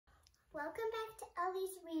Welcome back to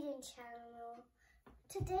Ellie's reading channel.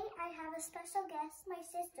 Today I have a special guest, my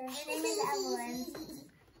sister. Her name is Evelyn.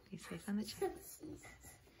 Be safe on the chat.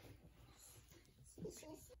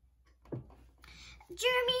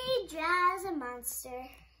 Jeremy draws a monster.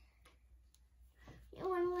 You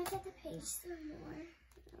want to look at the page some more?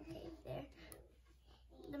 Okay, there.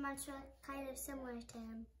 The monster looks kind of similar to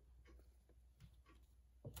him.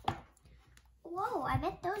 Whoa, I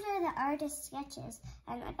bet those are the artist's sketches,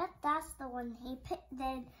 and I bet that's the one he picked.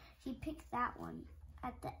 Then he picked that one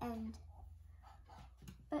at the end.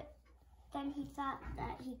 But then he thought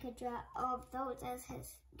that he could draw all of those as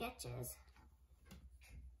his sketches.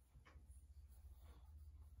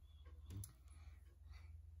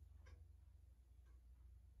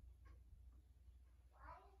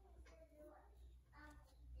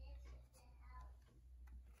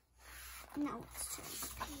 Now let's turn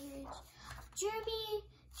the page. Jeremy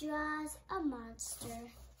draws a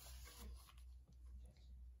monster.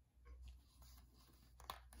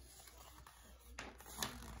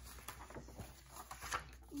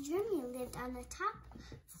 Jeremy lived on the top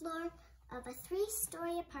floor of a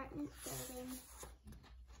 3-story apartment building.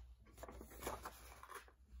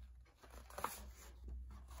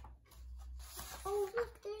 Oh,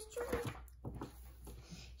 look, there's Jeremy.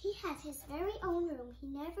 He has his very own room. He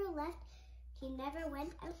never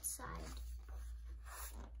went outside.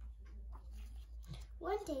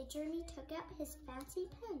 One day, Jeremy took out his fancy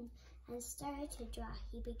pen and started to draw.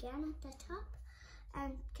 He began at the top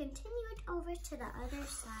and continued over to the other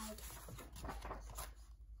side.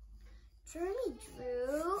 Jeremy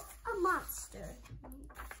drew a monster.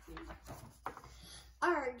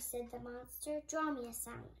 "Arg," said the monster, "draw me a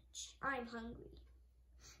sandwich. I'm hungry."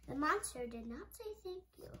 The monster did not say thank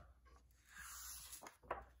you.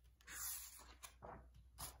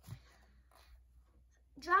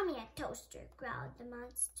 "Draw me a toaster," growled the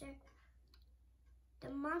monster.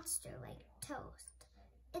 The monster liked toast.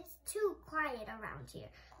 "It's too quiet around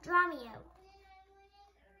here. Draw me a...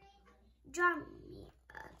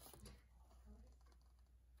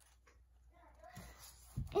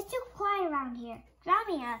 It's too quiet around here. Draw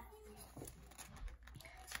me a...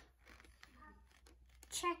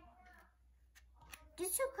 check...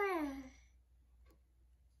 It's too quiet...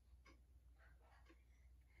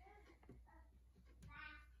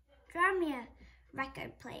 Draw me a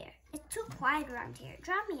record player. It's too quiet around here.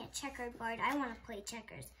 Draw me a checkerboard. I want to play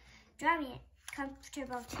checkers. Draw me a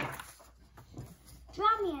comfortable chair.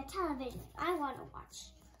 Draw me a television. I want to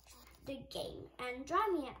watch the game. And draw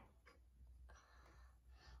me a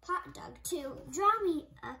hot dog too. Draw me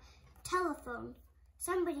a telephone.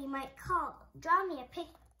 Somebody might call. Draw me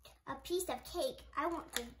a piece of cake. I want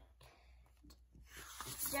the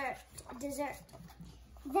dessert.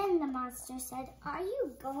 Then the monster said, "Are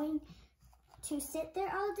you going to sit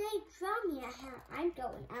there all day? Draw me a hat. I'm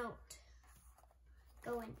going out."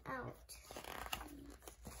 Going out.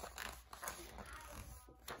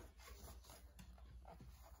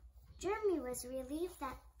 Jeremy was relieved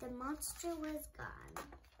that the monster was gone.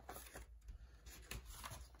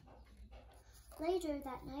 Later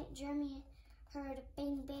that night, Jeremy heard a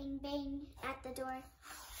bang, bang, bang at the door.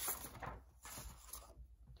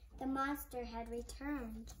 The monster had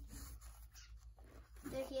returned.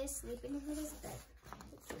 There he is, sleeping in his bed.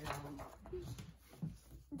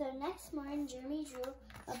 The next morning, Jeremy drew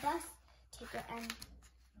a bus ticket and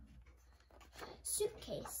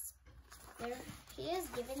suitcase. There he is,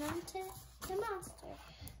 giving them to the monster.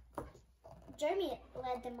 Jeremy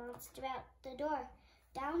led the monster out the door,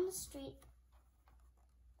 down the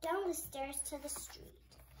stairs to the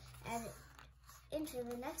street, and into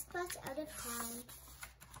the next bus out of town.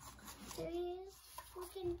 There he is,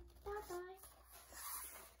 looking, bye-bye.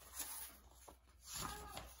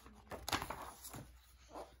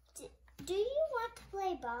 Do you want to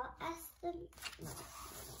play ball? Asked the... No, I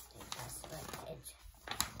don't think that's the right page.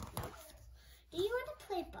 No. Do you want to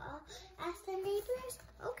play ball? Asked the neighbors.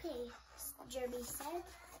 Okay, Jeremy said.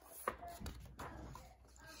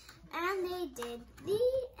 And they did. The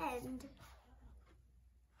end.